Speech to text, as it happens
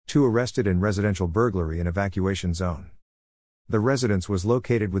2 arrested in residential burglary and evacuation zone. The residence was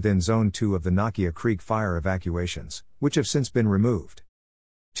located within Zone 2 of the Nakia Creek fire evacuations, which have since been removed.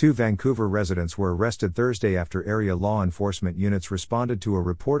 2 Vancouver residents were arrested Thursday after area law enforcement units responded to a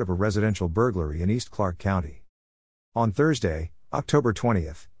report of a residential burglary in East Clark County. On Thursday, October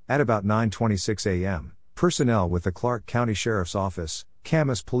 20th, at about 9:26 a.m., personnel with the Clark County Sheriff's Office,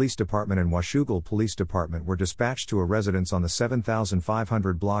 Camas Police Department and Washougal Police Department were dispatched to a residence on the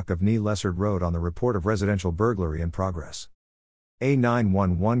 7500 block of Nee Lessard Road on the report of residential burglary in progress. A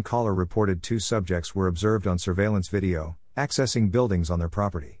 911 caller reported 2 subjects were observed on surveillance video, accessing buildings on their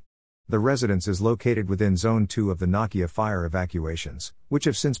property. The residence is located within Zone 2 of the Nakia fire evacuations, which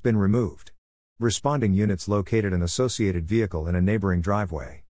have since been removed. Responding units located an associated vehicle in a neighboring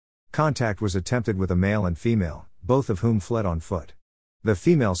driveway. Contact was attempted with a male and female, both of whom fled on foot. The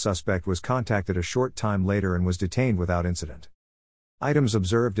female suspect was contacted a short time later and was detained without incident. Items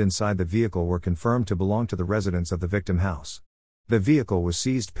observed inside the vehicle were confirmed to belong to the residents of the victim house. The vehicle was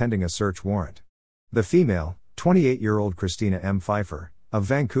seized pending a search warrant. The female, 28-year-old Christina M. Pfeiffer, of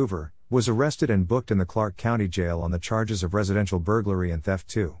Vancouver, was arrested and booked in the Clark County Jail on the charges of residential burglary and theft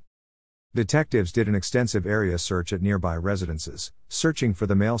too. Detectives did an extensive area search at nearby residences, searching for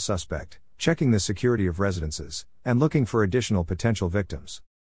the male suspect, checking the security of residences, and looking for additional potential victims.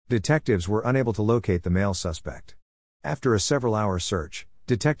 Detectives were unable to locate the male suspect. After a several-hour search,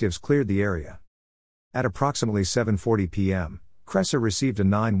 detectives cleared the area. At approximately 7:40 p.m., Cressa received a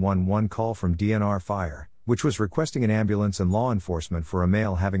 911 call from DNR Fire, which was requesting an ambulance and law enforcement for a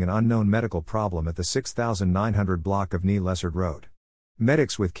male having an unknown medical problem at the 6900 block of Nee Lessard Road.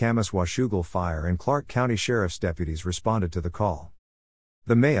 Medics with Camas Washougal Fire and Clark County Sheriff's deputies responded to the call.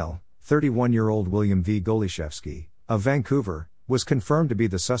 The male, 31-year-old William V. Goliszewski, of Vancouver, was confirmed to be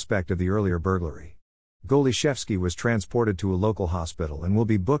the suspect of the earlier burglary. Goliszewski was transported to a local hospital and will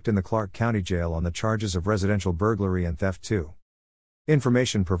be booked in the Clark County Jail on the charges of residential burglary and theft too.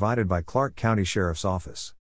 Information provided by Clark County Sheriff's Office.